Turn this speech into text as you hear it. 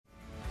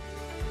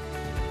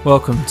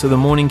Welcome to the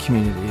morning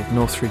community of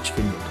Northridge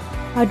Vineyard.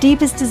 Our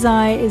deepest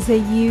desire is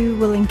that you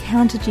will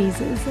encounter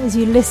Jesus as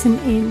you listen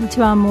in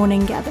to our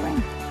morning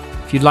gathering.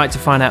 If you'd like to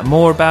find out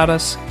more about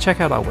us,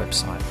 check out our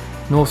website,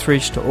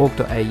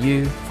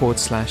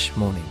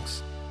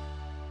 northridge.org.au/mornings.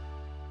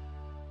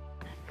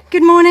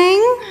 Good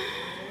morning.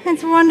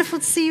 It's wonderful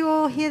to see you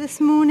all here this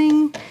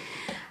morning.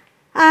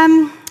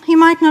 You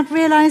might not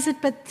realize it,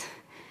 but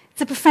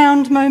it's a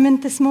profound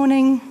moment this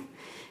morning.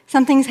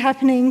 Something's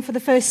happening for the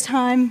first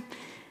time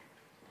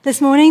this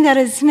morning that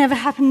has never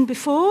happened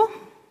before.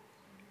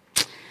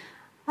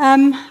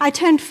 I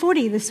turned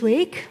 40 this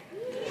week.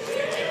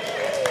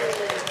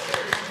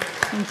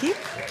 Thank you.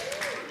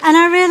 And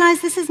I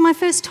realized this is my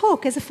first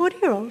talk as a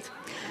 40-year-old.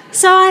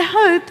 So I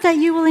hope that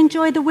you will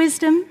enjoy the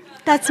wisdom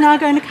that's now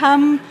going to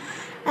come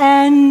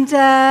and,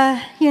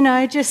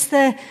 just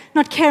the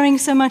not caring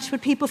so much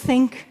what people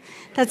think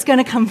that's going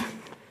to come.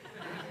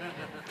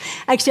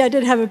 Actually, I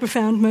did have a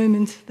profound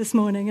moment this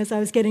morning as I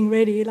was getting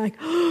ready, like,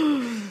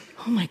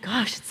 oh my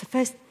gosh, it's the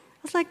first. I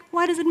was like,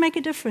 why does it make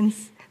a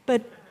difference?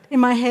 But in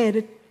my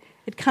head,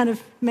 it kind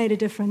of made a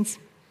difference.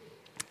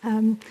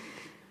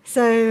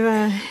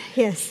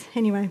 Yes,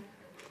 anyway.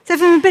 So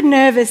if I'm a bit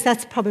nervous,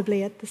 that's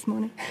probably it this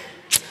morning.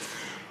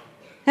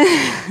 But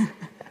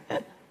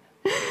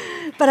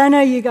I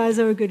know you guys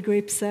are a good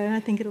group, so I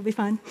think it'll be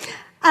fine.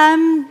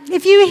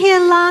 If you were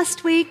here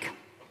last week,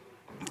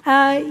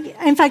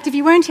 in fact, if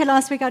you weren't here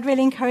last week, I'd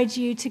really encourage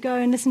you to go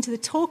and listen to the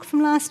talk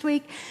from last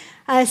week.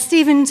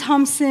 Stephen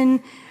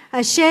Thompson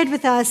shared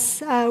with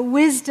us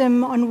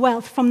wisdom on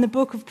wealth from the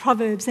book of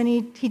Proverbs, and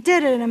he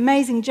did an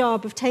amazing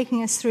job of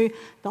taking us through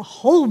the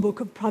whole book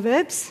of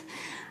Proverbs,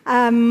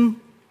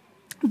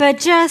 but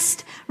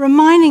just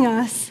reminding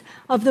us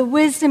of the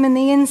wisdom and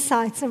the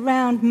insights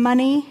around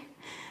money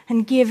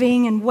and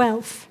giving and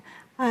wealth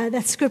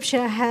that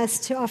Scripture has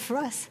to offer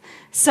us.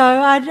 So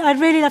I'd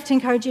really love to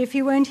encourage you, if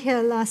you weren't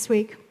here last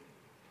week,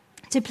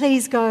 to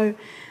please go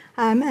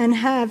and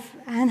have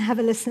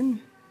a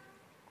listen.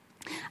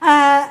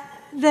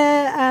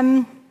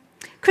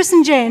 Chris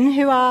and Jen,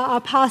 who are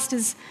our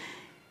pastors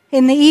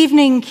in the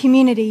evening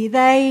community,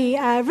 they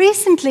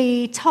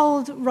recently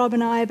told Rob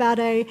and I about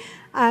a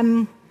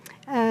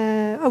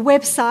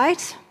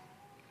website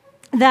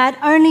that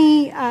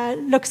only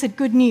looks at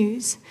good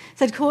news.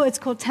 So it's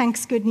called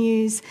Tank's Good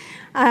News.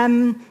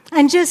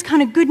 And just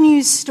kind of good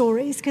news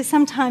stories, because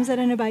sometimes, I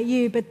don't know about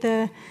you, but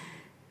the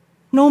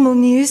normal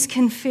news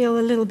can feel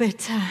a little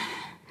bit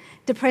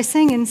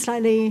depressing and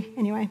slightly,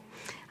 anyway,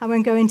 I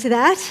won't go into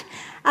that.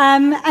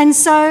 And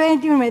so,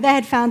 anyway, they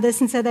had found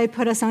this, and so they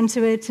put us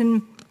onto it.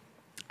 And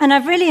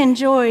I've really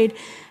enjoyed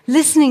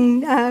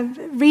listening,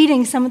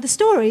 reading some of the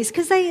stories,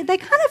 because they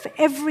kind of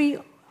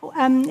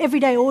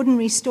everyday,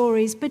 ordinary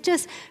stories, but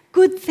just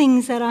good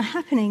things that are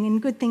happening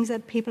and good things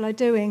that people are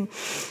doing.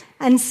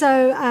 And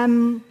so,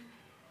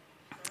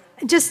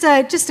 just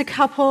a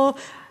couple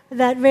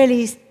that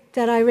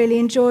I really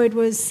enjoyed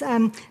was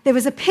there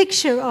was a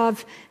picture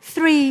of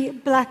 3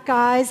 black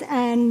guys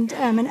and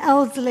an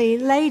elderly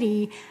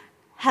lady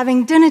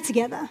having dinner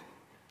together.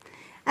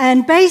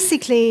 And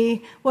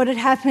basically, what had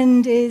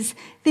happened is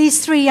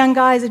these 3 young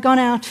guys had gone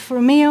out for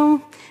a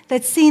meal.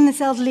 They'd seen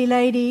this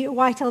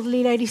white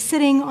elderly lady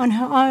sitting on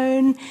her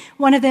own.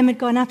 One of them had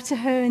gone up to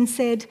her and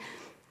said,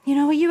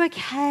 are you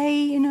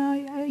okay?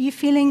 Are you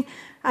feeling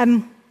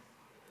a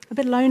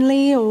bit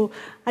lonely? Or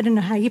I don't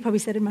know how, he probably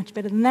said it much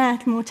better than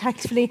that, more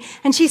tactfully.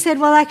 And she said,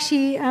 well,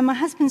 actually, my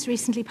husband's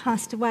recently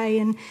passed away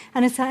and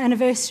it's our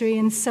anniversary,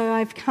 and so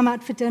I've come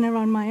out for dinner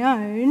on my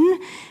own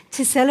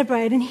to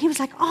celebrate. And he was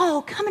like,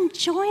 oh, come and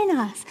join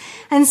us.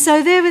 And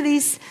so there were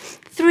these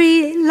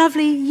 3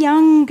 lovely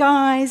young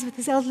guys with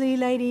this elderly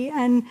lady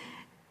and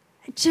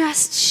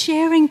just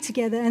sharing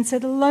together. And so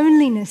the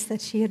loneliness that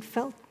she had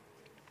felt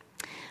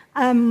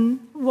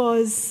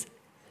was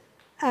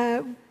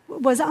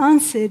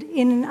answered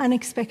in an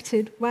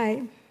unexpected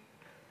way.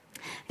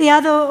 The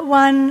other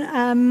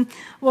one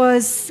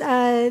was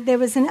there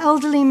was an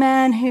elderly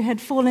man who had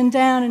fallen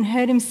down and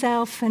hurt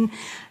himself, and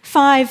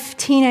 5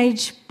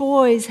 teenage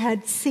boys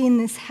had seen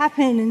this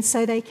happen, and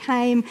so they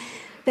came,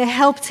 they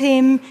helped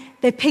him,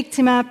 they picked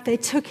him up, they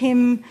took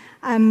him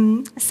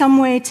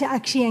somewhere to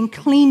actually and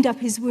cleaned up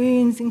his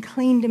wounds and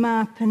cleaned him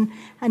up and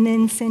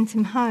then sent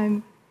him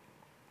home.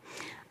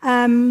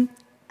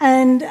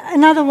 And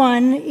another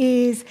one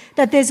is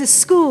that there's a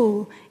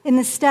school in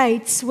the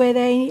States where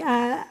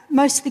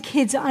most of the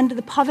kids are under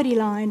the poverty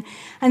line,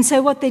 and so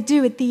what they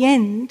do at the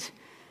end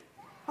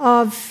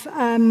of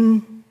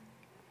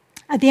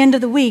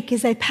the week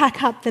is they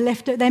pack up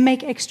they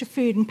make extra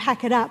food and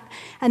pack it up,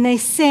 and they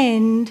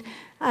send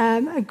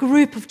a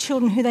group of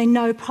children who they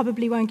know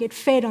probably won't get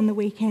fed on the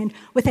weekend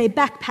with a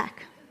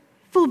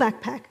full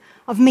backpack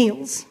of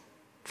meals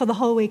for the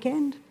whole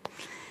weekend.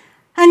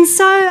 And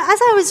so as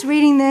I was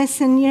reading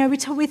this, and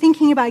we're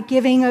thinking about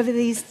giving over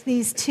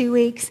these 2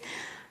 weeks,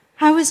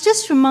 I was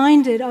just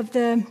reminded of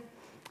the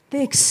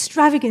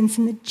extravagance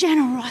and the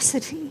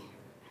generosity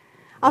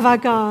of our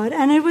God.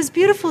 And it was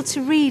beautiful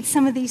to read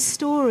some of these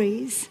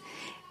stories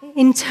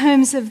in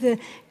terms of the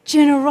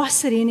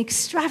generosity and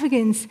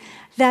extravagance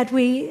that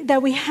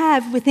we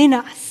have within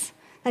us,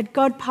 that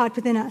God part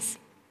within us.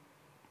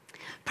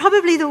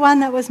 Probably the one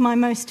that was my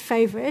most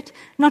favorite,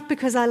 not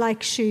because I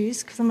like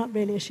shoes, because I'm not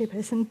really a shoe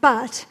person,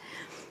 but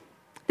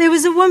there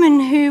was a woman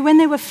who, when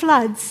there were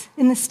floods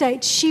in the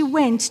States, she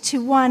went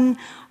to one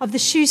of the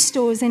shoe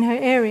stores in her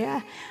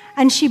area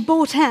and she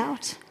bought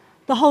out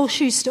the whole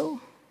shoe store.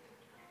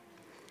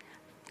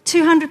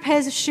 200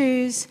 pairs of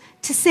shoes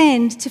to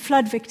send to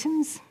flood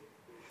victims,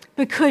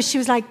 because she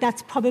was like,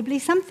 that's probably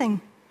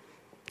something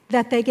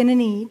that they're going to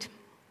need.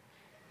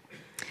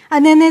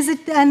 And then there's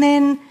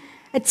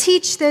a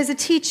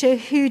teacher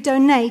who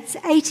donates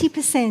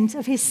 80%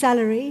 of his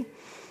salary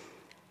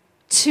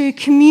to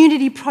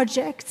community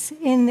projects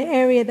in the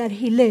area that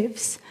he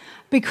lives,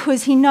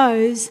 because he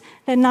knows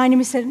that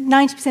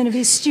 90% of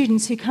his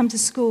students who come to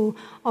school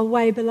are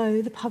way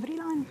below the poverty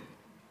line.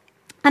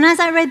 And as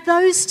I read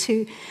those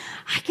two,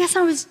 I guess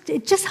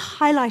it just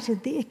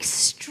highlighted the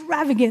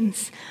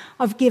extravagance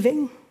of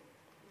giving.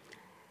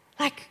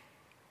 Like,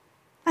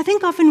 I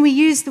think often we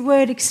use the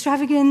word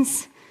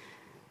extravagance,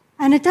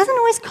 and it doesn't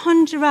always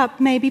conjure up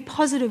maybe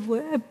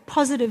a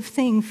positive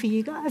thing for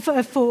you guys,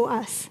 for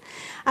us.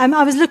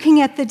 I was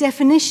looking at the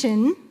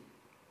definition,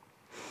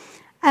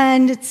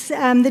 and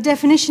the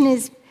definition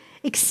is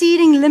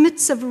exceeding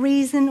limits of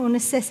reason or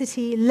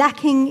necessity,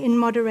 lacking in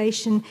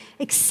moderation,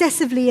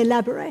 excessively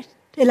elaborate.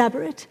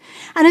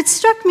 And it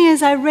struck me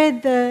as I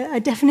read the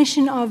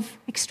definition of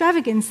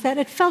extravagance that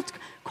it felt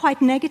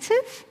quite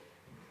negative.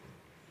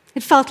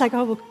 It felt like,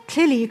 oh, well,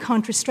 clearly you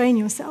can't restrain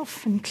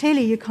yourself, and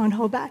clearly you can't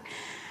hold back.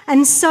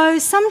 And so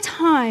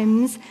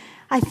sometimes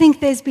I think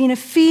there's been a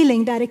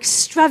feeling that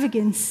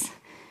extravagance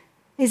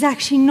is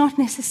actually not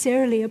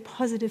necessarily a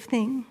positive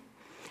thing.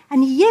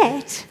 And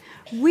yet,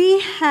 we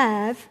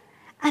have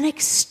an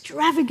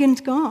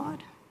extravagant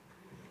God.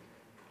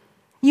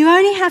 You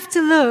only have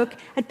to look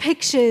at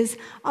pictures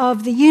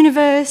of the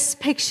universe,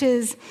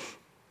 pictures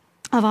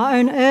of our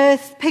own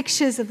earth,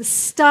 pictures of the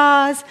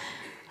stars.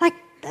 Like,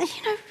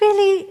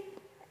 really,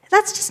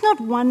 that's just not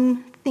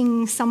one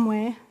thing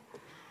somewhere.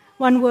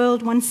 One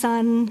world, one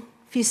sun,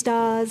 a few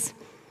stars,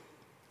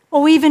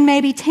 or even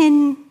maybe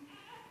 10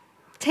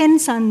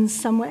 suns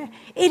somewhere.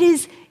 It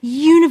is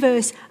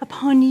universe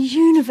upon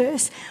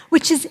universe,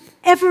 which is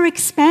ever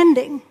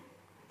expanding.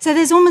 So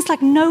there's almost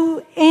like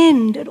no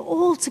end at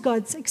all to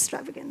God's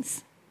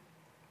extravagance.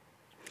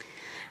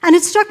 And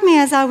it struck me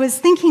as I was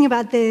thinking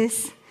about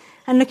this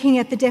and looking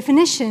at the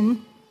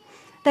definition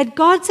that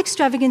God's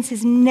extravagance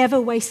is never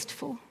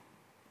wasteful.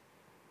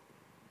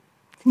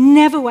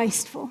 Never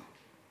wasteful.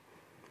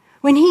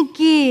 When he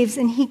gives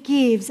and he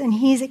gives and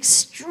he is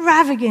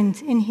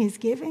extravagant in his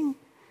giving,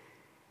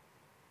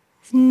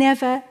 it's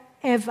never,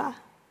 ever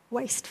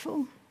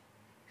wasteful.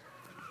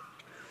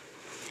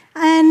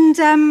 And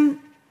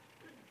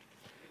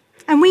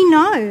we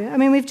know,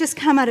 we've just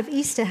come out of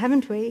Easter,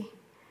 haven't we?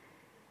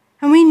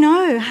 And we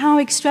know how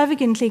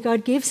extravagantly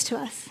God gives to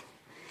us.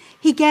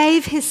 He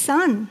gave his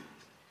Son.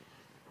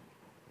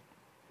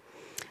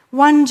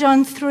 1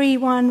 John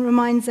 3:1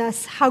 reminds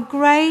us how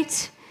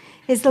great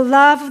is the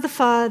love of the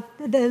Father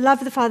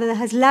that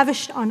has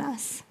lavished on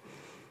us,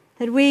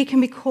 that we can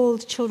be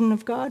called children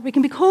of God. We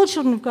can be called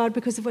children of God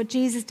because of what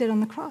Jesus did on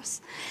the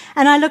cross.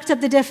 And I looked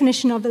up the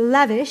definition of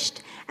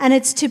lavished, and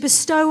it's to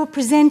bestow or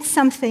present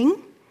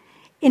something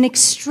in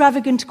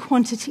extravagant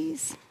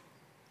quantities.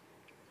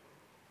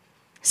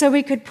 So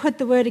we could put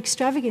the word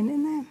extravagant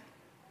in there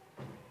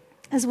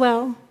as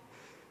well.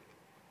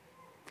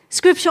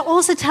 Scripture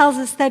also tells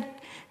us that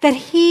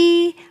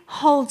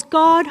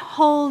God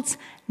holds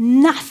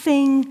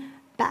nothing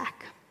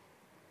back.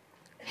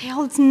 He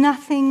holds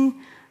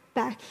nothing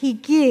back. He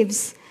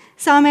gives.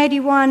 Psalm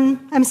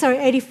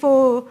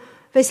 84,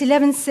 verse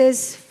 11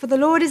 says, "For the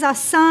Lord is our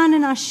sun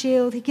and our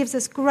shield. He gives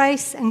us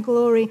grace and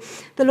glory.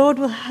 The Lord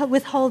will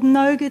withhold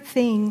no good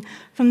thing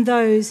from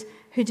those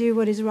who do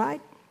what is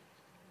right."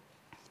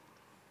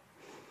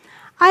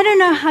 I don't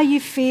know how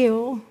you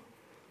feel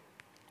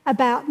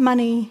about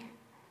money,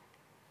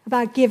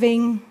 about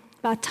giving,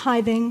 about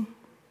tithing,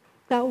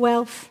 about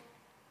wealth.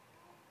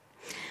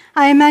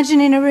 I imagine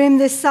in a room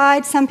this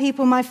size, some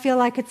people might feel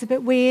like it's a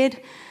bit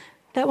weird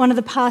that one of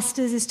the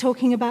pastors is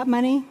talking about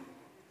money.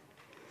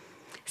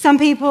 Some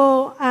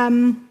people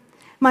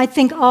might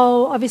think,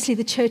 oh, obviously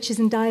the church is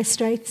in dire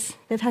straits.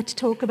 They've had to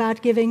talk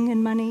about giving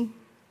and money.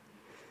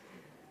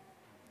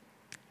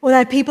 Or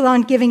that people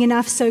aren't giving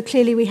enough, so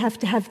clearly we have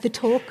to have the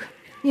talk.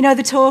 You know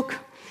the talk?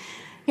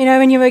 You know,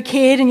 when you were a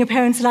kid and your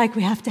parents are like,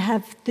 we have to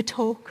have the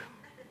talk.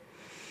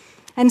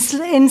 And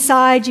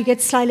inside you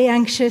get slightly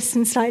anxious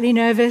and slightly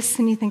nervous,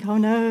 and you think, oh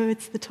no,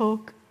 it's the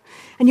talk.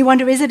 And you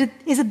wonder, is it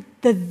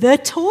the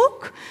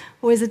talk,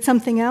 or is it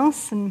something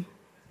else?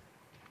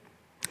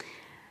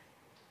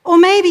 Or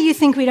maybe you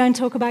think we don't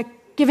talk about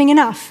giving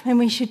enough, and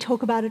we should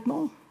talk about it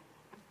more.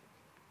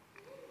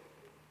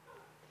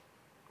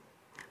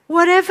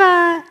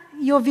 Whatever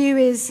your view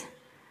is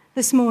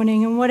this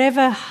morning, and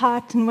whatever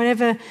heart and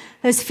whatever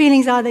those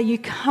feelings are that you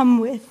come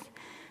with,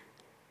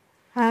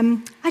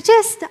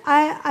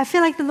 I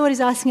feel like the Lord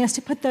is asking us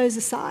to put those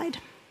aside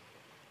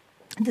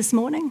this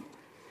morning.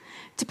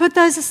 To put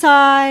those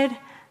aside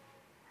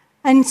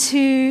and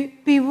to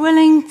be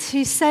willing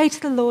to say to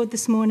the Lord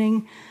this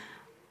morning,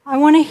 I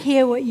want to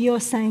hear what you're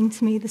saying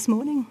to me this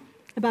morning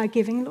about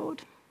giving,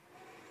 Lord,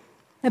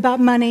 about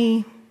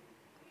money,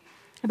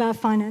 about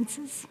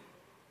finances.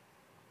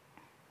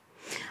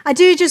 I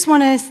do just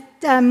want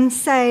to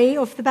say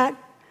off the bat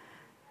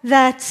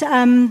that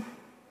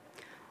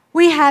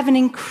we have an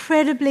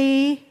incredible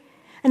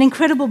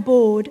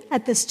board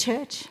at this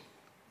church.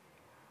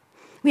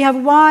 We have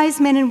wise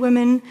men and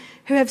women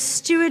who have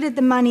stewarded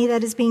the money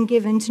that has been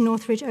given to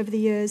Northridge over the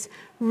years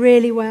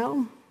really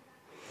well.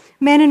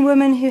 Men and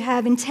women who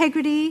have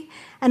integrity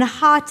and a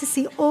heart to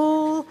see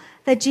all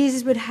that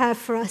Jesus would have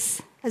for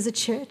us as a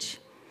church.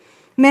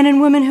 Men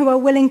and women who are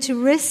willing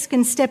to risk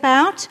and step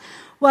out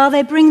while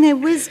they bring their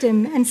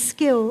wisdom and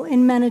skill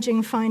in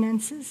managing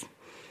finances.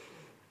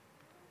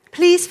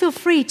 Please feel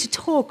free to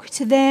talk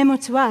to them or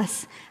to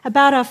us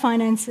about our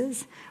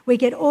finances. We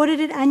get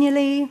audited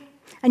annually,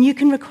 and you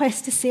can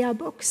request to see our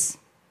books.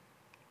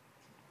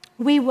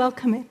 We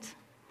welcome it.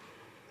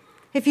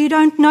 If you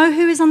don't know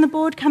who is on the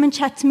board, come and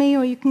chat to me,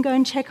 or you can go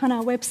and check on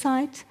our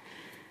website.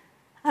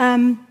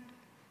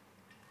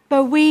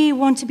 But we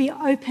want to be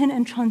open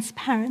and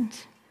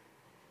transparent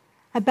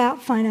about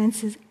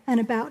finances and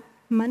about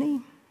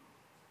money.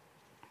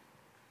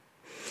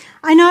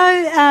 I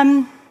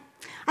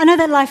know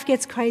that life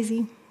gets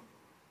crazy.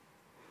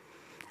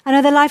 I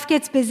know that life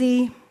gets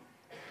busy.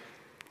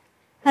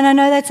 And I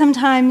know that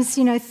sometimes,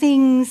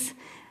 things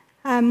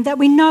that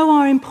we know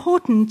are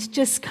important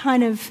just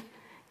kind of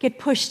get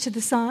pushed to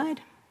the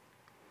side.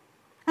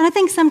 And I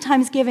think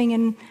sometimes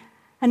giving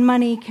and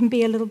money can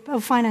be or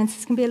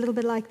finances can be a little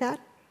bit like that.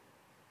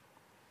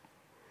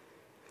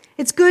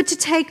 It's good to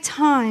take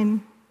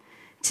time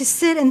to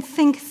sit and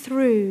think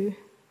through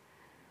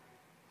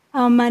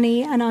our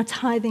money and our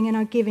tithing and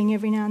our giving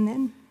every now and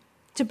then.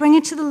 To bring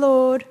it to the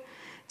Lord,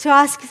 to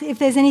ask if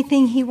there's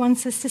anything He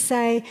wants us to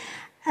say,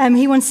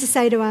 He wants to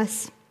say to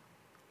us.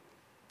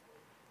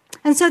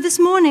 And so this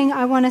morning,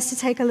 I want us to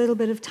take a little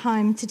bit of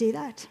time to do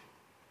that.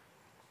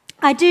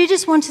 I do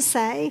just want to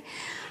say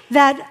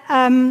that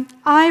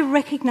I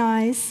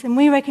recognize, and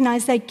we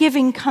recognize, that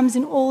giving comes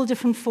in all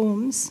different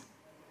forms.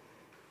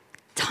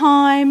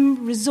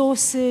 Time,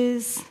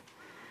 resources,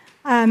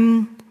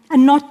 and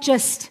not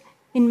just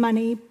in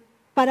money.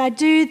 But I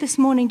do this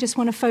morning just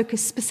want to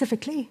focus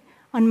specifically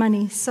on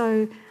money.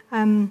 So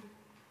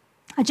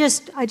I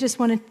just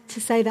wanted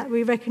to say that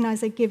we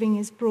recognize that giving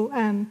is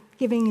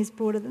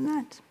broader than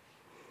that.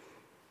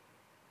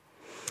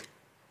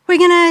 We're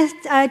going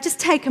to just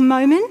take a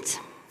moment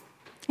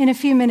in a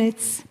few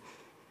minutes.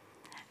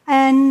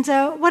 And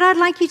what I'd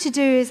like you to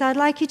do is I'd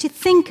like you to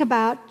think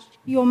about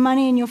your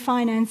money and your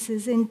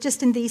finances in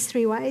these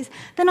three ways.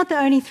 They're not the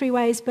only three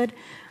ways, but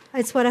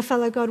it's what I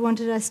felt like God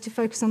wanted us to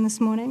focus on this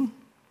morning.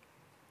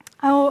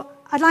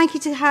 I'd like you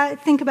to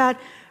think about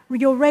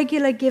your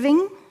regular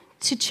giving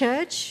to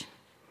church,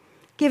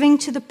 giving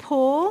to the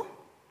poor,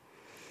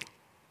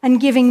 and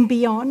giving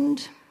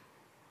beyond.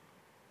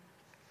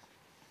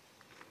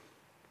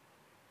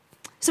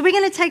 So we're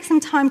going to take some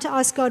time to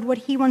ask God what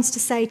He wants to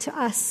say to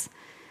us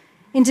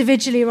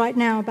individually right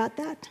now about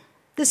that.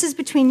 This is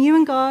between you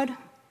and God,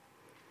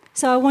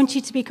 so I want you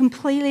to be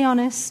completely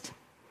honest.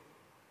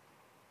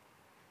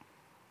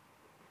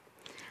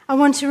 I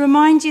want to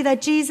remind you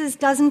that Jesus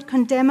doesn't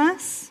condemn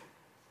us.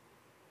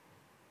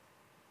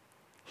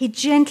 He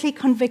gently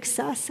convicts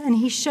us, and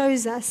He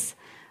shows us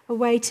a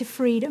way to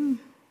freedom.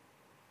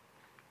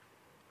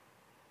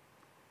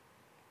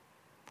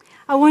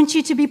 I want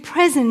you to be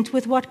present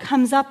with what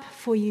comes up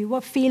for you,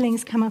 what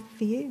feelings come up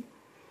for you.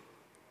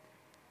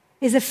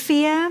 Is it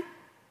fear?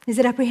 Is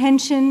it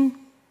apprehension?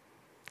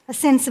 A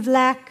sense of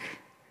lack?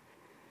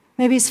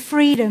 Maybe it's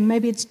freedom,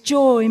 maybe it's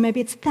joy,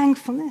 maybe it's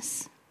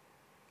thankfulness.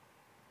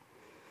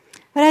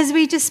 But as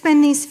we just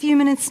spend these few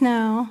minutes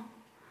now,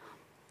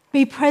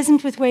 be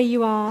present with where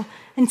you are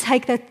and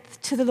take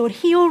that to the Lord.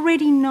 He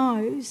already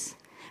knows,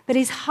 but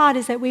His heart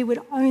is that we would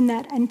own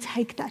that and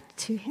take that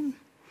to Him.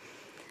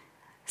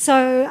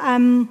 So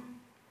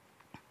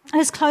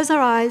let's close our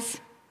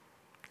eyes.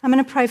 I'm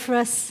going to pray for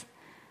us,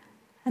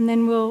 and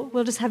then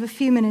we'll just have a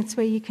few minutes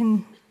where you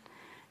can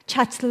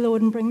chat to the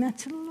Lord and bring that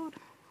to the Lord.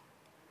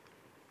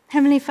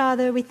 Heavenly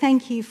Father, we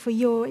thank You for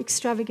Your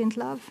extravagant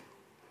love.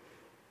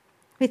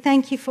 We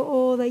thank You for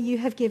all that You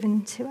have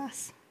given to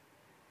us.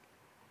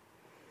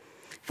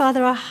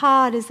 Father, our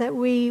heart is that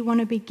we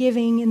want to be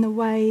giving in the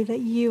way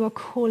that You are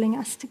calling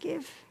us to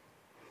give.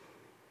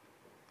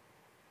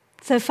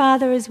 So,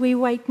 Father, as we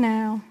wait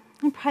now,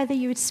 I pray that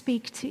You would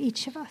speak to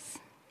each of us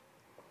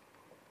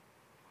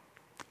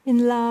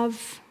in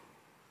love,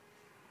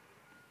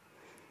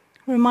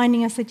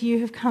 reminding us that You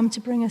have come to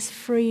bring us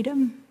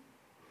freedom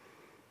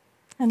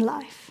and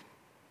life.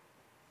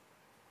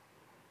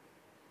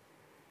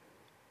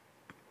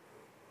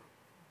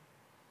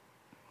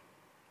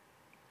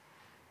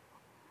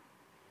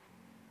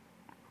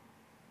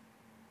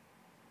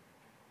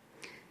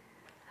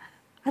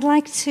 I'd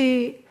like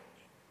to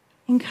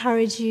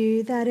encourage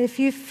you that if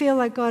you feel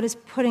like God is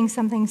putting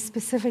something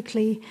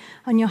specifically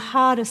on your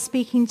heart or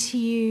speaking to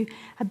you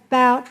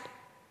about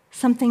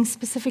something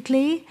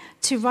specifically,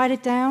 to write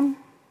it down.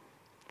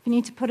 If you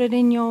need to put it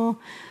in your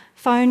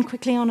phone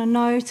quickly on a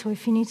note, or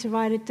if you need to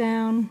write it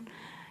down.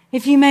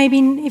 If you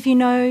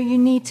know you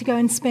need to go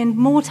and spend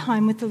more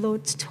time with the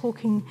Lord,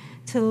 talking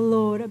to the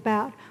Lord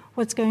about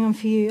what's going on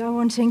for you, I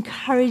want to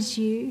encourage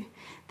you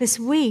this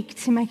week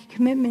to make a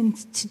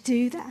commitment to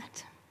do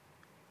that.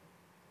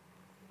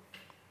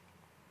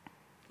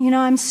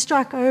 I'm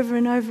struck over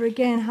and over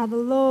again how the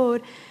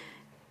Lord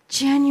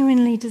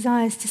genuinely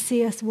desires to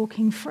see us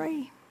walking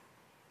free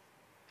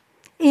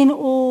in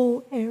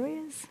all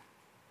areas.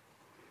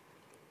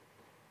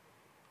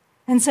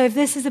 And so if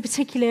this is a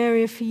particular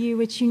area for you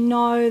which you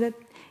know that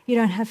you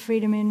don't have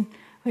freedom in,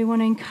 we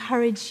want to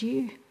encourage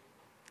you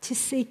to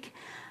seek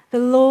the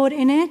Lord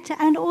in it,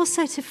 and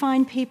also to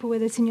find people,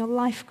 whether it's in your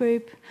life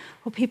group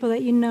or people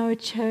that you know at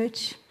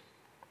church,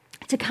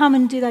 to come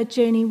and do that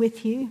journey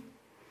with you,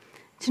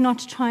 to not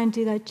try and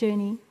do that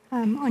journey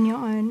on your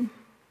own.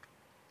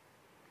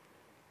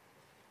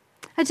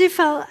 I do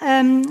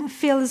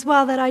feel as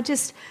well that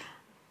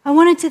I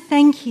wanted to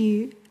thank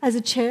you as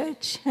a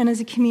church and as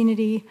a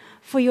community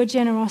for your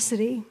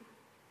generosity.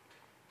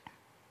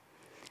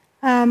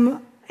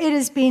 It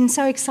has been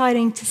so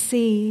exciting to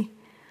see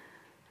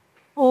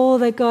all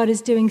that God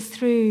is doing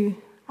through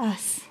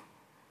us.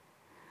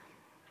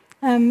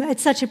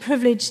 It's such a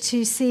privilege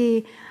to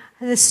see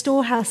the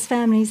storehouse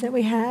families that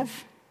we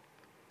have,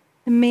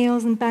 the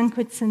meals and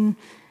banquets and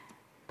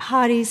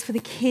parties for the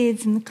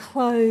kids and the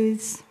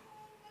clothes,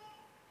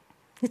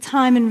 the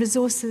time and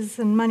resources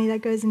and money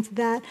that goes into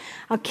that,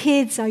 our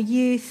kids, our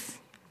youth,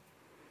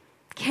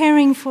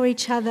 caring for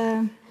each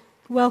other,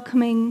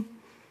 welcoming.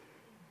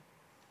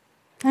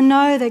 I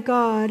know that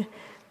God,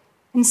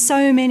 and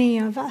so many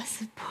of us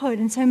have put,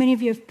 and so many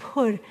of you have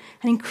put,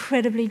 an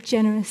incredibly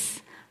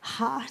generous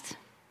heart.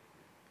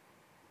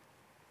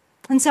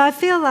 And so I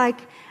feel like,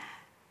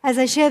 as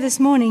I share this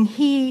morning,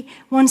 He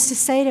wants to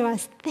say to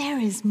us, there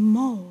is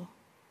more.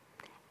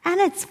 And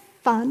it's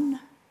fun.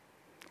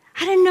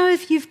 I don't know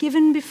if you've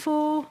given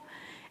before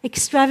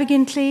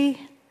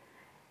extravagantly,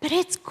 but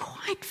it's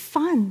quite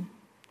fun.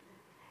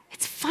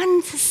 It's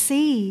fun to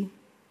see.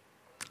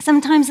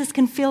 Sometimes this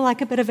can feel like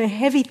a bit of a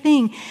heavy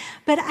thing,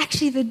 but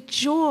actually the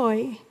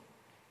joy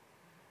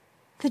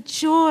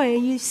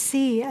you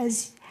see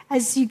as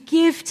you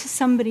give to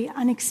somebody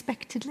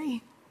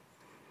unexpectedly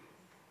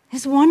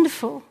is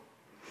wonderful.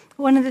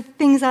 One of the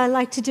things I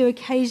like to do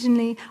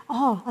occasionally,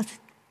 no.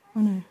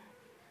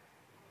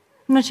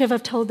 I'm not sure if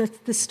I've told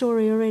the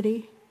story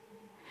already.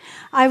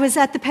 I was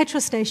at the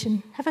petrol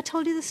station. Have I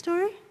told you the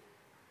story?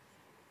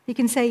 You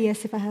can say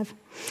yes if I have.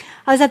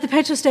 I was at the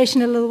petrol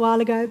station a little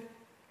while ago,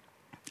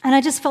 and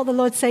I just felt the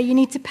Lord say, you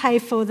need to pay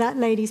for that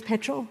lady's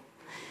petrol.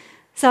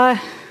 So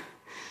I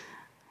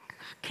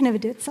can never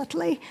do it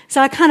subtly.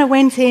 So I kind of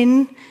went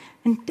in,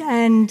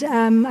 and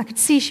I could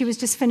see she was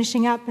just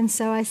finishing up, and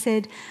so I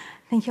said,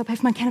 thank you,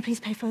 can I please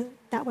pay for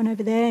that one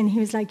over there? And he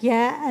was like,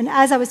 yeah. And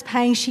as I was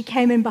paying, she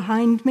came in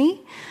behind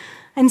me.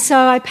 And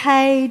so I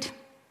paid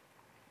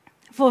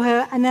for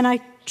her, and then I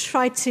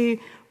tried to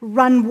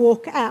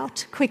walk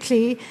out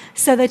quickly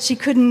so that she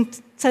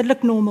couldn't, so it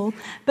looked normal,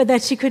 but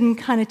that she couldn't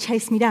kind of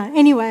chase me down.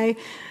 Anyway,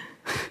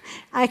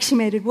 I actually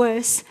made it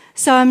worse.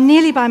 So I'm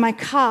nearly by my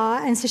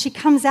car, and so she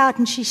comes out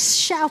and she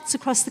shouts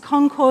across the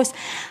concourse,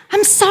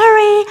 I'm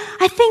sorry,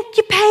 I think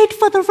you paid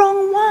for the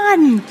wrong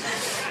one.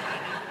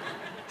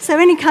 So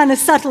any kind of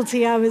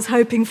subtlety I was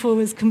hoping for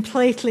was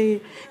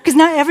completely, because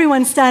now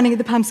everyone's standing at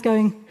the pumps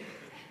going.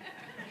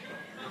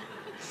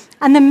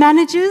 And the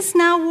managers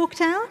now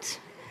walked out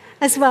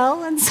as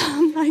well, and so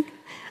I'm like,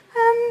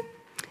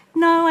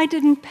 no, I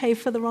didn't pay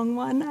for the wrong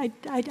one.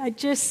 I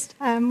just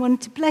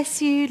wanted to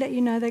bless you, let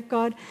you know that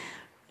God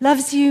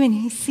loves you and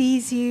He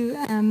sees you,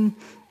 and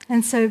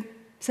so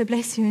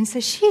bless you. And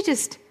so she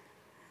just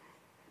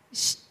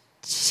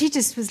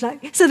was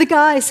like, so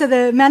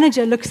the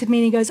manager looks at me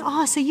and he goes,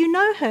 oh, so you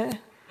know her?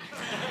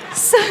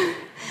 so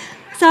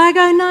I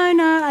go,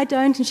 no, I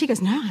don't. And she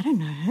goes, no, I don't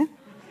know her.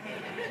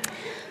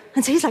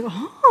 And so he's like,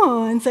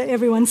 oh, and so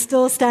everyone's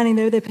still standing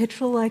there with their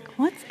petrol like,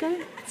 what's going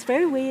on? It's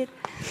very weird.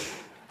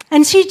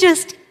 And she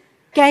just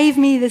gave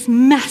me this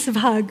massive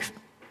hug.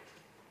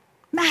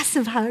 I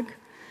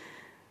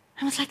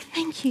was like,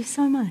 thank you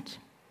so much.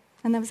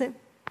 And that was it.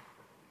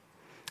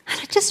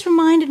 And it just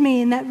reminded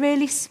me in that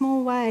really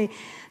small way,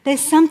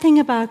 there's something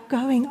about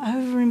going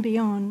over and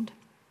beyond.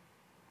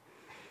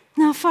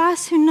 Now, for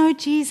us who know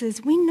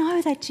Jesus, we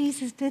know that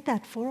Jesus did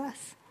that for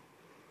us.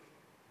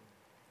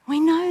 We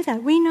know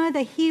that. We know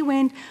that He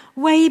went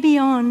way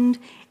beyond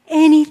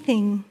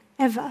anything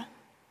ever.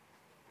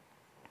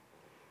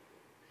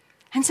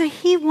 And so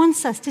He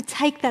wants us to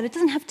take that. It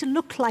doesn't have to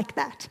look like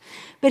that,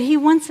 but He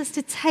wants us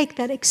to take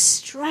that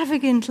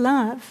extravagant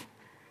love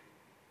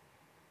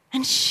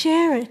and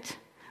share it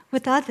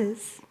with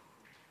others.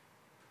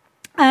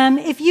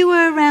 If you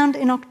were around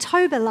in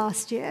October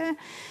last year,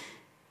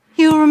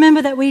 You'll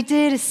remember that we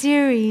did a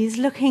series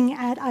looking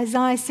at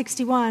Isaiah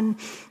 61.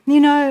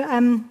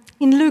 In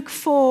Luke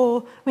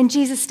 4, when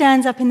Jesus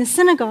stands up in the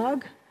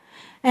synagogue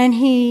and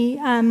he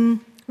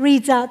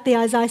reads out the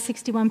Isaiah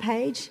 61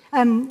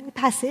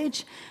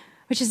 passage,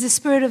 which is, the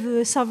Spirit of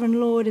the Sovereign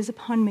Lord is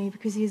upon me,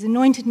 because he has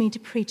anointed me to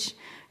preach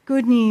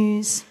good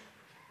news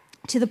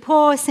to the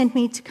poor, sent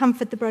me to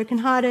comfort the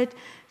brokenhearted,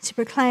 to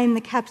proclaim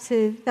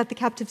that the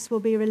captives will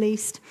be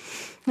released,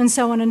 and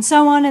so on and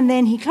so on. And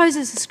then he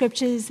closes the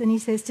scriptures and he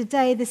says,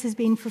 today this has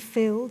been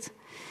fulfilled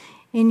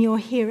in your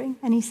hearing.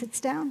 And he sits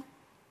down.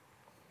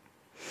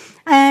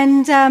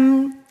 And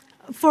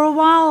for a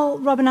while,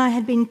 Rob and I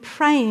had been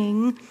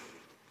praying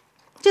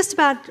just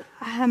about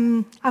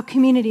our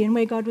community and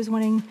where God was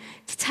wanting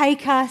to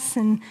take us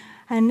and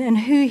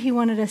who he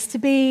wanted us to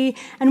be.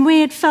 And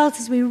we had felt,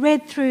 as we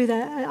read through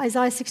the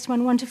Isaiah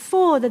 61,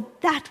 1-4,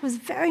 that was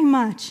very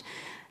much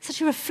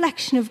such a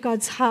reflection of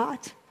God's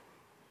heart.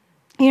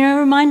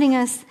 Reminding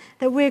us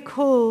that we're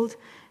called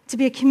to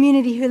be a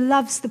community who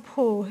loves the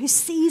poor, who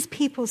sees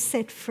people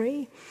set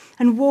free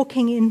and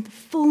walking in the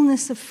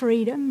fullness of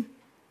freedom.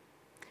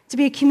 To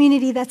be a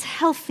community that's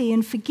healthy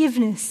in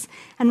forgiveness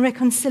and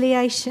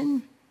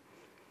reconciliation.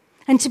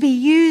 And to be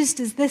used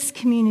as this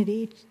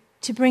community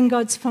to bring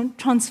God's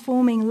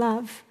transforming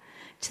love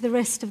to the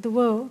rest of the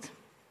world.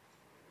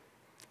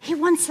 He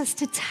wants us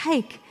to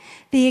take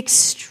the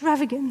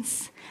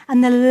extravagance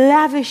and the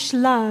lavish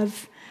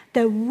love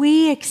that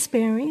we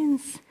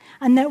experience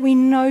and that we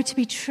know to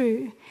be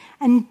true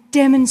and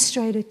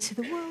demonstrate it to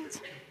the world.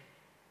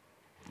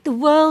 The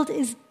world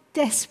is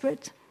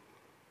desperate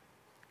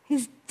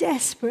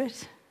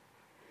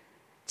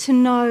to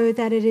know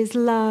that it is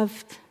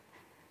loved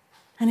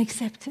and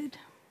accepted.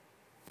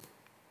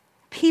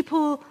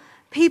 People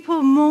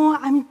more,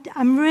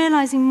 I'm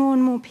realizing more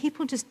and more,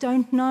 people just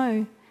don't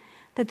know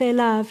that they're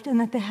loved and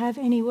that they have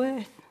any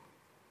worth.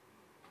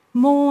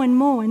 More and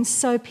more. And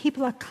so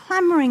people are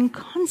clamoring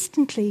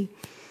constantly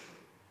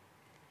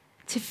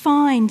to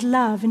find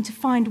love and to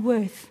find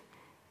worth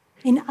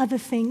in other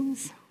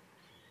things.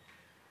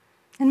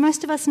 And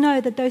most of us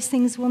know that those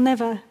things will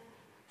never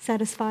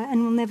satisfy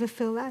and will never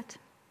fill that.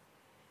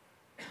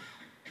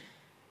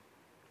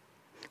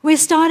 We're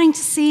starting to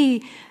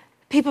see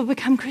people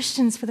become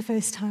Christians for the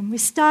first time.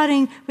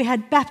 We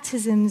had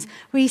baptisms.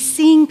 We're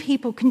seeing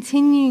people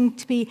continuing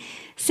to be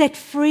set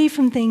free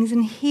from things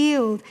and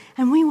healed.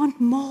 And we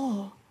want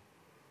more.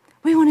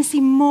 We want to see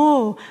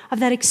more of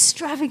that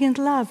extravagant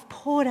love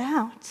poured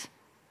out.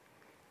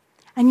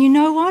 And you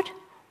know what?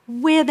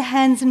 We're the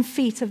hands and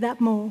feet of that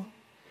more.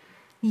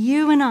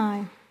 You and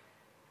I.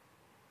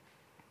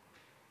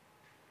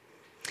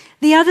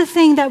 The other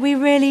thing that we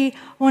really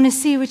want to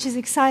see, which is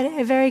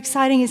very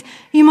exciting, is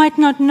you might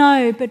not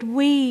know, but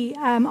we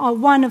are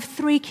one of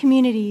 3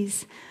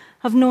 communities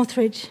of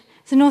Northridge.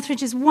 So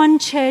Northridge is one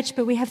church,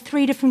 but we have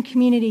 3 different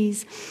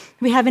communities.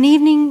 We have an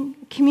evening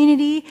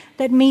community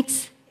that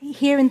meets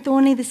here in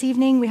Thornley this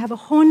evening. We have a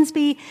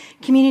Hornsby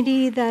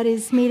community that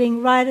is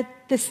meeting right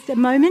at this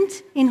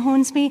moment in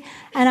Hornsby,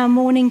 and our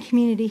morning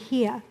community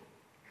here.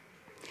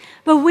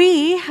 But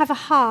we have a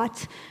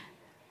heart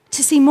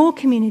to see more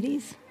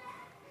communities.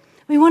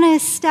 We want to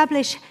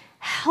establish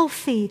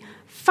healthy,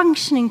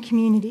 functioning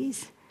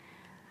communities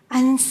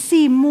and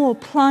see more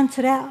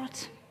planted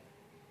out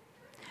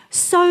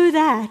so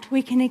that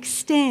we can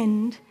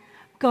extend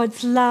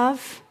God's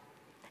love,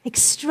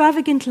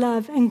 extravagant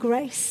love and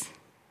grace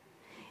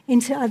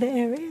into other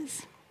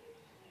areas.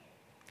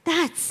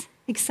 That's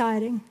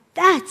exciting.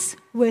 That's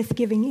worth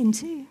giving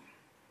into.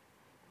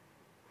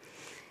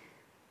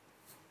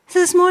 So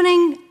this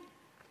morning,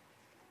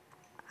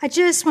 I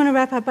just want to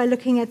wrap up by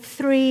looking at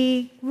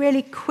 3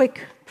 really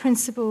quick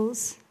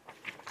principles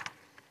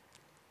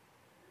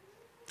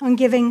on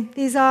giving.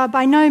 These are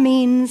by no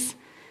means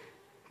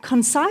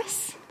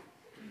concise.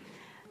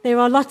 There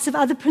are lots of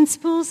other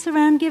principles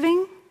around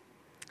giving,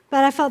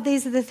 but I felt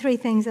these are the 3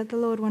 things that the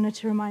Lord wanted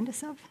to remind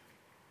us of.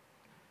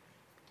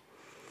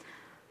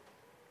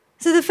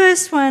 So the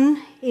first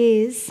one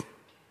is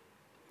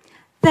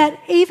that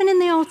even in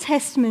the Old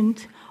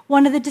Testament,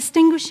 one of the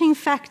distinguishing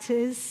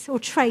factors or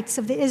traits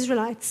of the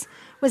Israelites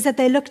was that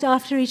they looked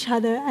after each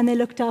other and they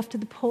looked after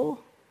the poor.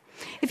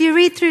 If you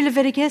read through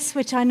Leviticus,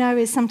 which I know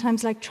is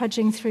sometimes like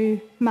trudging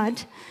through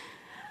mud,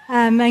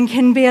 and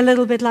can be a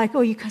little bit like,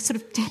 oh, you sort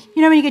of,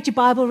 when you get your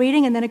Bible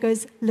reading and then it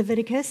goes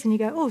Leviticus and you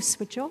go, oh,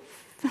 switch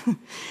off. But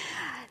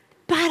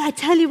I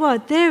tell you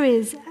what, there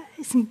is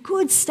some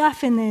good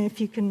stuff in there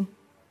if you can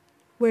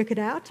work it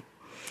out.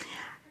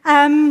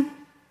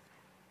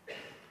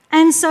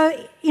 And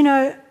so,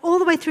 all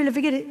the way through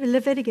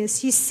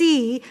Leviticus, you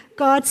see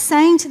God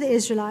saying to the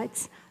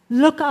Israelites,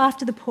 look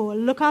after the poor,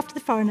 look after the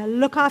foreigner,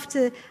 look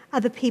after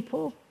other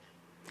people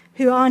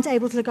who aren't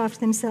able to look after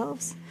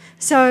themselves.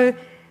 So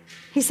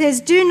he says,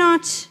 do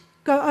not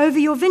go over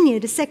your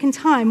vineyard a second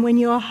time when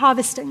you are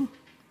harvesting,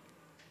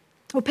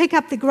 or pick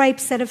up the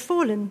grapes that have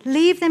fallen.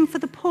 Leave them for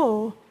the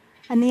poor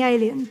and the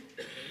alien.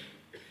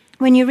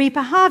 When you reap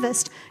a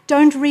harvest,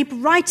 don't reap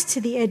right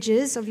to the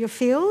edges of your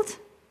field.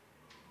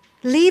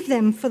 Leave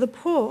them for the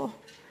poor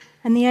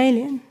and the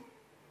alien.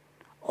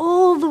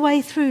 All the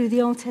way through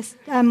the Old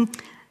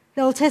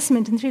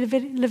Testament and through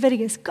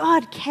Leviticus,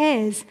 God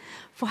cares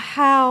for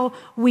how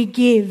we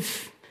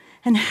give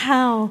and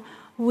how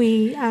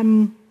we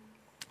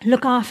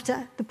look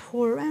after the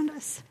poor around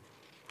us.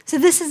 So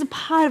this is a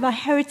part of our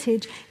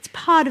heritage. It's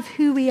part of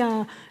who we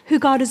are, who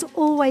God has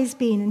always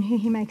been and who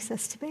he makes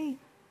us to be.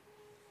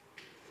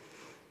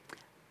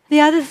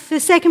 The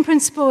second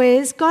principle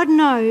is God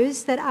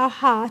knows that our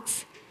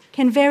hearts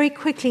can very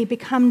quickly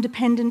become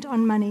dependent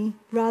on money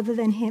rather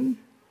than him.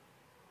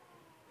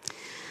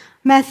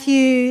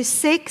 Matthew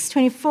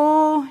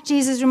 6:24,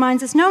 Jesus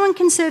reminds us, no one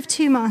can serve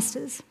two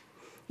masters.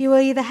 You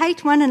will either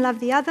hate one and love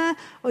the other,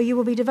 or you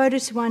will be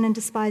devoted to one and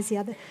despise the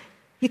other.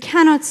 You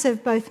cannot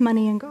serve both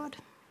money and God.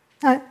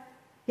 And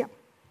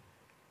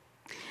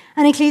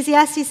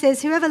Ecclesiastes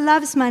says, whoever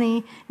loves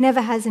money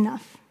never has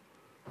enough.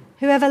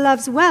 Whoever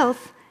loves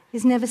wealth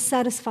is never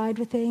satisfied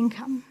with their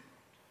income.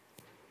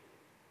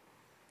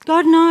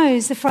 God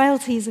knows the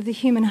frailties of the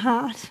human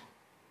heart.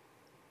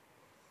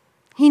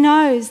 He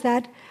knows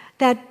that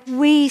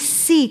we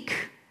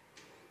seek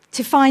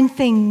to find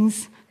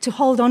things to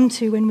hold on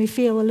to when we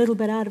feel a little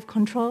bit out of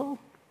control.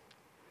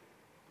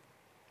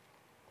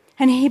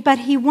 But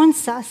he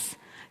wants us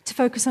to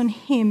focus on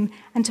him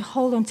and to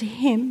hold on to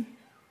him,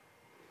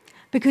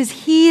 because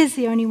he is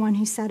the only one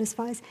who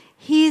satisfies.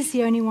 He is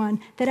the only one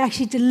that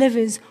actually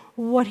delivers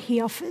what he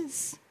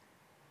offers.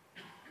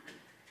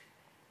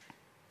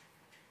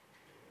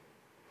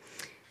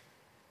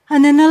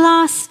 And then the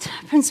last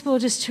principle,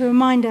 just to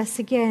remind us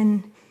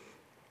again,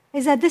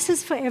 is that this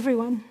is for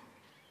everyone.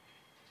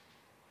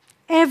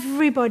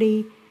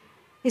 Everybody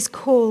is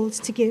called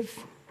to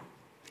give.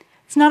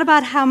 It's not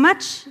about how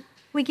much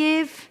we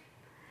give,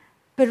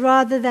 but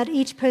rather that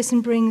each person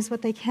brings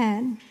what they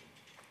can.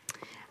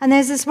 And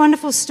there's this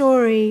wonderful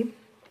story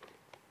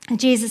that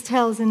Jesus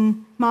tells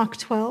in Mark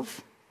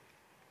 12.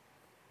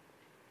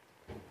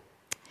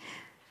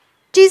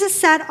 Jesus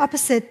sat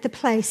opposite the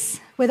place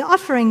where the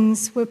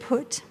offerings were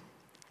put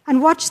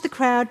and watched the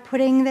crowd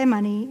putting their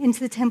money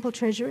into the temple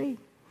treasury.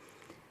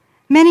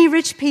 Many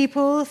rich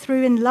people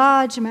threw in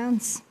large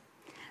amounts,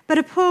 but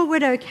a poor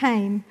widow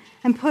came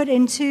and put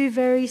in 2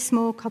 very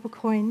small copper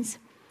coins,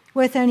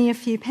 worth only a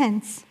few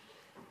pence.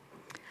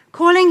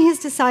 Calling his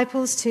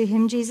disciples to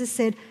him, Jesus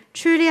said,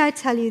 truly I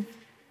tell you,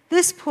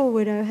 this poor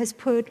widow has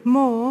put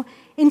more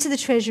into the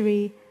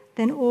treasury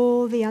than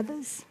all the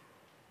others.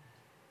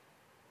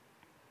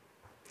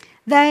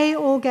 They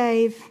all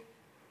gave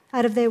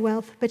out of their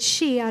wealth, but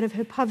she, out of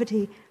her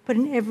poverty, put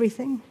in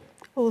everything,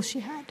 all she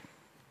had.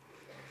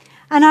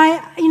 And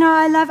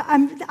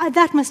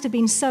that must have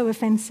been so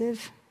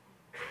offensive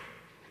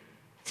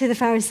to the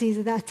Pharisees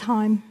at that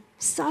time.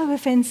 So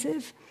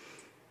offensive.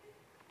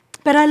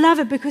 But I love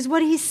it because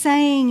what he's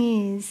saying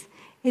is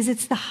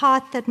it's the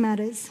heart that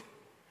matters.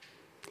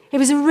 It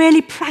was a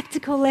really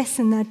practical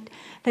lesson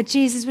that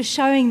Jesus was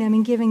showing them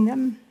and giving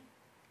them.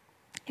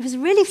 It was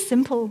really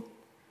simple.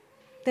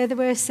 There they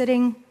were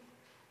sitting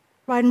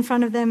right in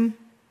front of them.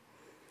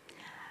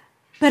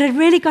 But it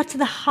really got to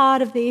the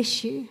heart of the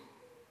issue.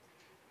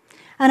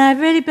 And I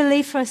really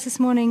believe for us this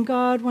morning,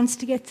 God wants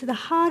to get to the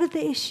heart of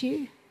the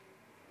issue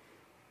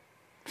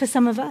for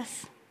some of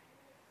us.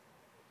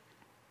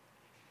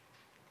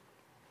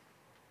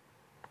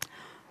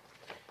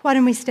 Why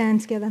don't we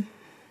stand together?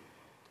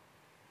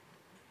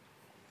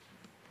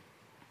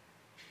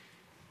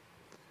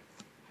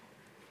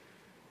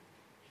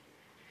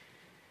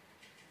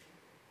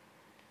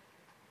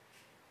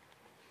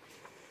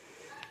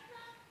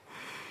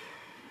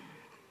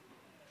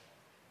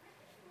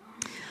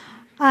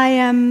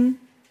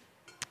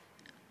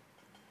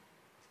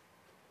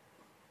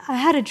 I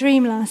had a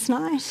dream last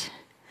night,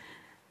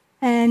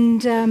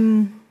 and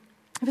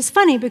it was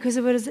funny because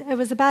it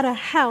was about a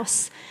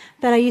house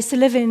that I used to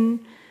live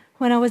in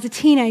when I was a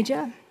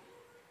teenager.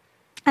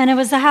 And it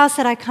was a house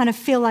that I kind of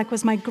feel like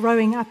was my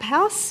growing up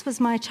house, was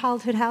my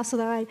childhood house,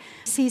 although I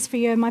ceased for a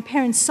year. My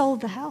parents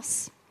sold the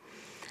house.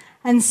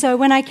 And so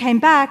when I came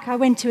back, I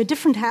went to a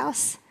different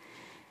house,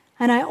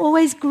 and I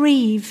always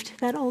grieved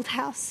that old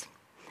house.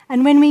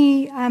 And when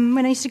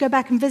I used to go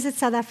back and visit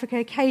South Africa,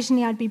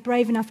 occasionally I'd be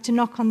brave enough to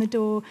knock on the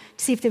door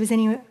to see if there was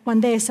anyone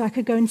there so I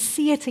could go and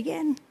see it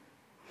again.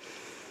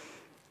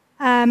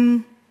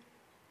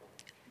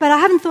 But I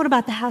haven't thought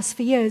about the house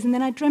for years, and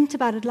then I dreamt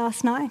about it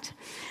last night.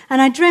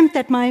 And I dreamt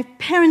that my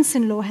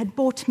parents-in-law had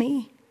bought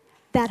me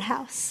that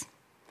house.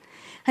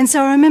 And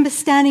so I remember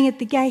standing at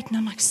the gate, and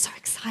I'm like so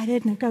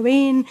excited, and I go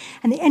in,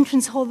 and the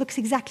entrance hall looks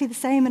exactly the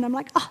same, and I'm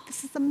like, oh,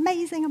 this is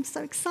amazing, I'm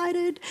so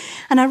excited.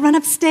 And I run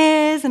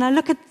upstairs, and I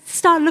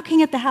start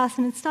looking at the house,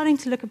 and it's starting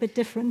to look a bit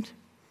different.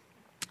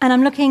 And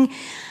I'm looking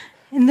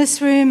in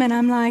this room, and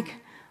I'm like,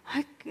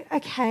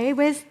 okay,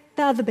 where's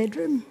the other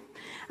bedroom?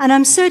 And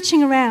I'm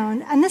searching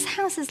around, and this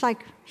house is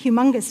like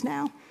humongous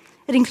now.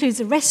 It includes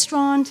a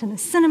restaurant and a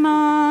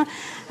cinema,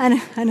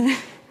 and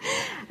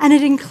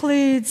it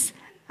includes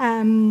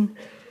an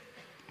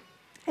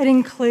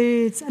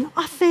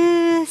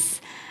office,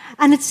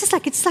 and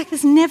it's like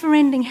this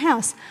never-ending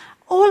house.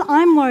 All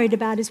I'm worried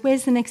about is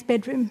where's the next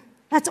bedroom?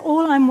 That's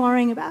all I'm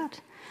worrying about.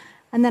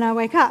 And then I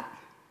wake up.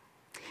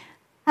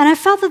 And I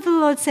felt that the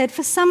Lord said,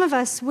 for some of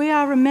us, we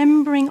are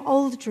remembering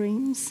old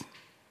dreams.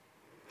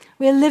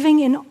 We're living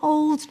in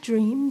old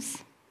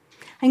dreams.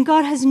 And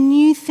God has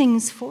new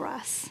things for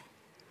us.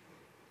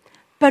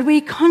 But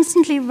we're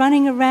constantly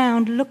running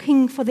around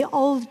looking for the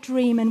old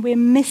dream, and we're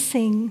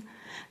missing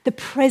the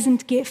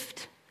present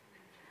gift,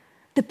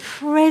 the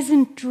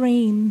present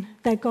dream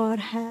that God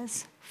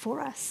has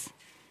for us.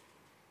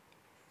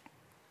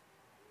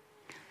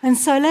 And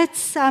so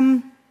let's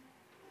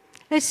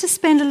just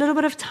spend a little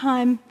bit of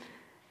time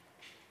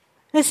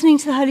listening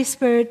to the Holy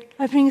Spirit,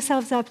 opening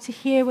ourselves up to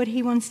hear what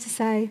He wants to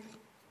say.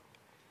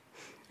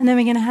 And then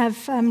we're going to have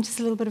just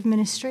a little bit of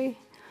ministry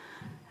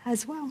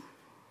as well.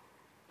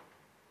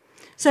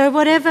 So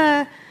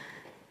whatever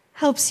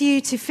helps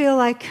you to feel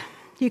like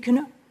you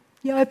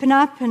open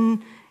up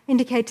and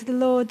indicate to the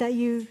Lord that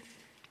you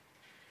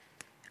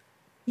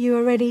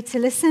are ready to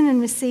listen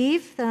and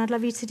receive, then I'd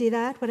love you to do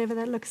that, whatever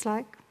that looks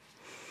like.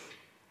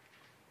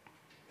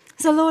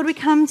 So Lord, we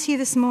come to you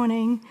this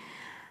morning,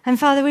 and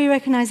Father, we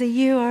recognize that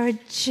you are a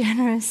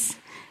generous,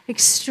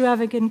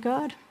 extravagant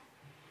God.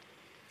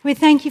 We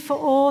thank you for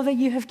all that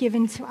you have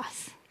given to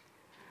us,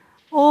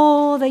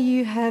 all that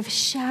you have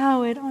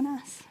showered on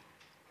us.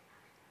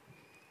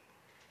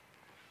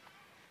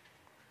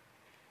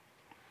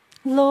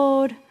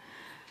 Lord,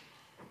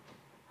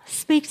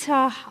 speak to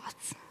our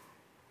hearts.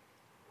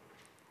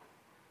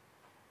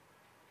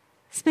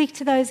 Speak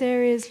to those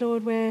areas,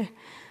 Lord, where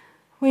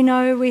we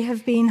know we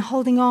have been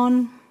holding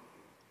on.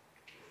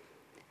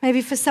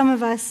 Maybe for some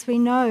of us, we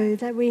know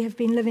that we have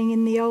been living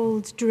in the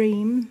old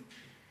dream,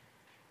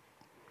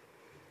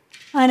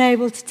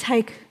 unable to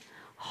take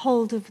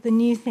hold of the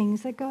new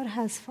things that God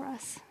has for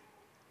us.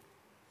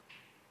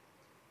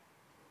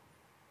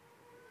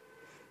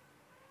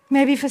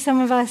 Maybe for some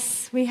of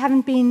us, we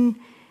haven't been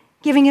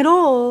giving it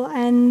all,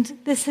 and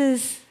this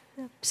is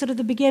sort of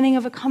the beginning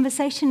of a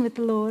conversation with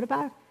the Lord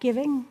about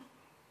giving.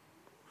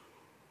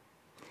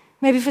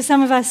 Maybe for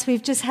some of us,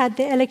 we've just had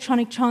the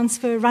electronic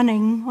transfer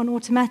running on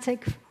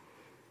automatic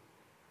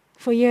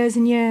for years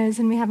and years,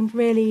 and we haven't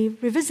really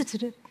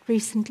revisited it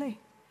recently.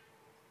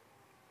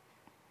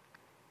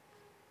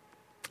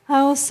 I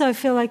also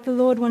feel like the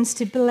Lord wants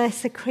to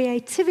bless a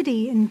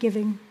creativity in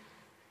giving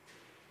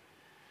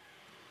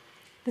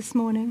this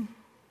morning.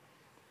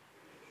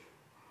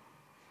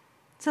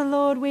 So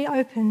Lord, we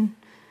open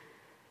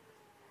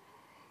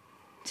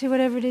to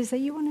whatever it is that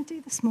you want to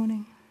do this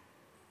morning.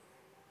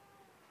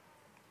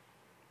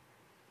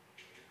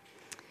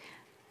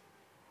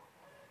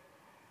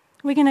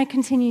 We're going to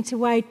continue to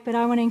wait, but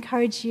I want to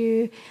encourage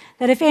you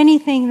that if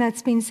anything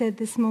that's been said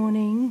this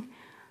morning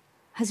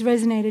has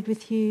resonated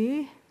with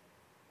you,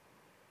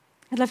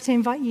 I'd love to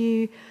invite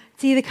you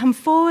to either come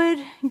forward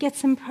and get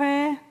some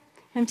prayer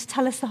and to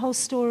tell us the whole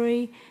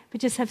story,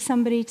 but just have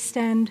somebody to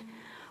stand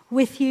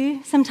with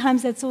you.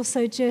 Sometimes that's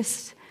also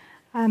just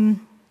an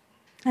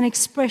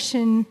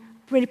expression,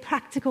 a really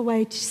practical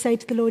way to say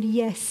to the Lord,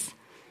 yes,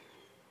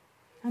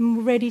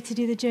 I'm ready to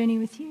do the journey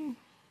with you.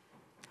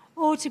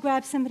 Or to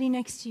grab somebody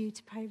next to you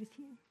to pray with you.